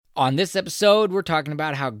On this episode, we're talking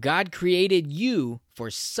about how God created you for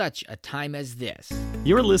such a time as this.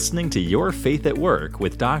 You're listening to Your Faith at Work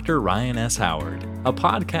with Dr. Ryan S. Howard, a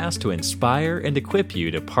podcast to inspire and equip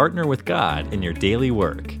you to partner with God in your daily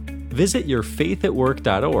work. Visit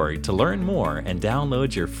yourfaithatwork.org to learn more and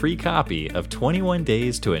download your free copy of 21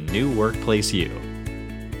 Days to a New Workplace You.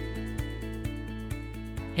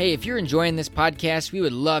 Hey, if you're enjoying this podcast, we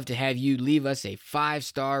would love to have you leave us a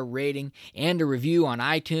 5-star rating and a review on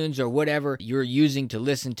iTunes or whatever you're using to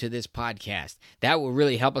listen to this podcast. That will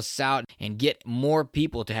really help us out and get more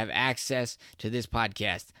people to have access to this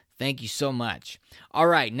podcast. Thank you so much. All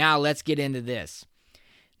right, now let's get into this.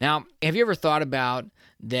 Now, have you ever thought about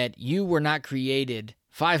that you were not created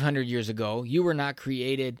 500 years ago? You were not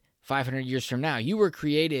created 500 years from now. You were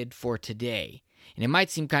created for today. And it might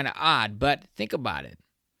seem kind of odd, but think about it.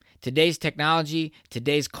 Today's technology,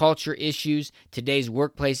 today's culture issues, today's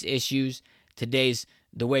workplace issues, the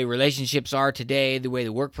way relationships are today, the way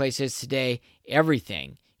the workplace is today,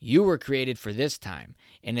 everything. You were created for this time,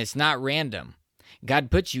 and it's not random.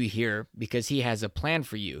 God put you here because He has a plan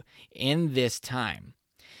for you in this time.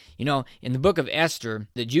 You know, in the book of Esther,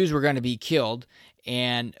 the Jews were going to be killed,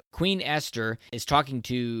 and Queen Esther is talking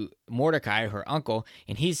to Mordecai, her uncle,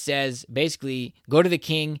 and he says, basically, go to the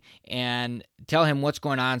king and tell him what's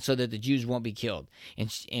going on so that the Jews won't be killed.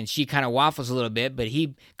 And she kind of waffles a little bit, but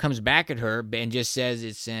he comes back at her and just says,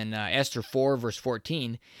 it's in Esther 4, verse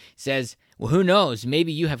 14, says, well, who knows?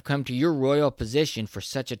 Maybe you have come to your royal position for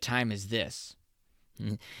such a time as this.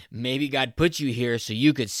 Maybe God put you here so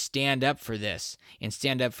you could stand up for this and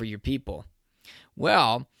stand up for your people.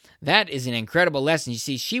 Well, that is an incredible lesson. You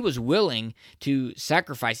see, she was willing to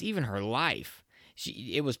sacrifice even her life.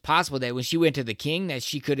 It was possible that when she went to the king that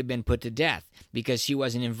she could have been put to death because she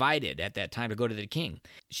wasn't invited at that time to go to the king.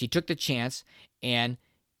 She took the chance and,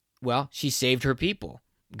 well, she saved her people.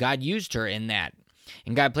 God used her in that.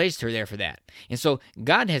 And God placed her there for that. And so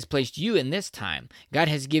God has placed you in this time. God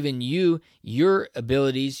has given you your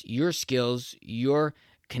abilities, your skills, your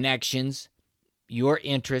connections, your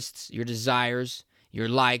interests, your desires, your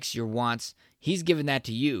likes, your wants. He's given that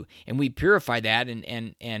to you. And we purify that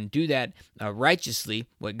and do that righteously,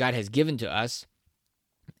 what God has given to us,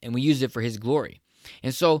 and we use it for His glory.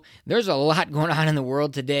 And so there's a lot going on in the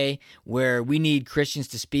world today where we need Christians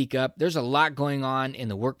to speak up. There's a lot going on in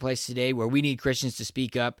the workplace today where we need Christians to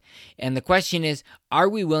speak up. And the question is, are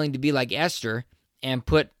we willing to be like Esther and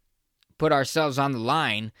put ourselves on the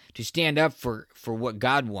line to stand up for what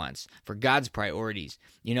God wants, for God's priorities?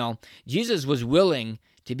 You know, Jesus was willing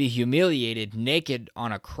to be humiliated naked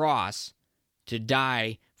on a cross to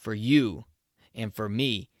die for you and for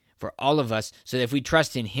me, for all of us, so that if we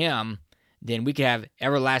trust in Him, then we could have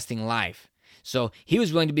everlasting life. So He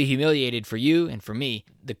was willing to be humiliated for you and for me.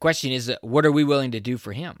 The question is, what are we willing to do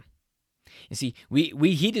for Him? And see,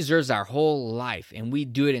 He deserves our whole life, and we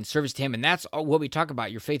do it in service to Him. And that's what we talk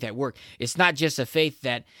about, your faith at work. It's not just a faith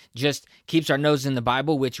that just keeps our nose in the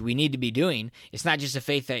Bible, which we need to be doing. It's not just a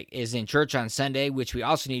faith that is in church on Sunday, which we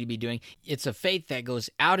also need to be doing. It's a faith that goes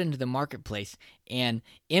out into the marketplace and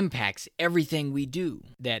impacts everything we do,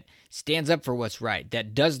 that stands up for what's right,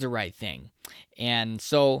 that does the right thing. And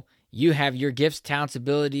so you have your gifts, talents,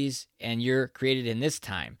 abilities, and you're created in this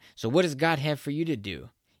time. So what does God have for you to do?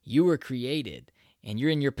 You were created, and you're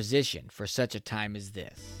in your position for such a time as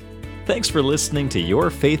this. Thanks for listening to Your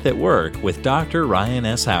Faith at Work with Dr. Ryan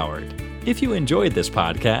S. Howard. If you enjoyed this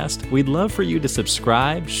podcast, we'd love for you to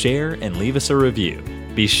subscribe, share, and leave us a review.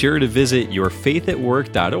 Be sure to visit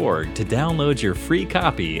yourfaithatwork.org to download your free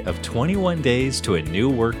copy of 21 Days to a New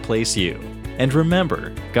Workplace You. And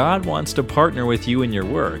remember, God wants to partner with you in your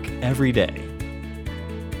work every day.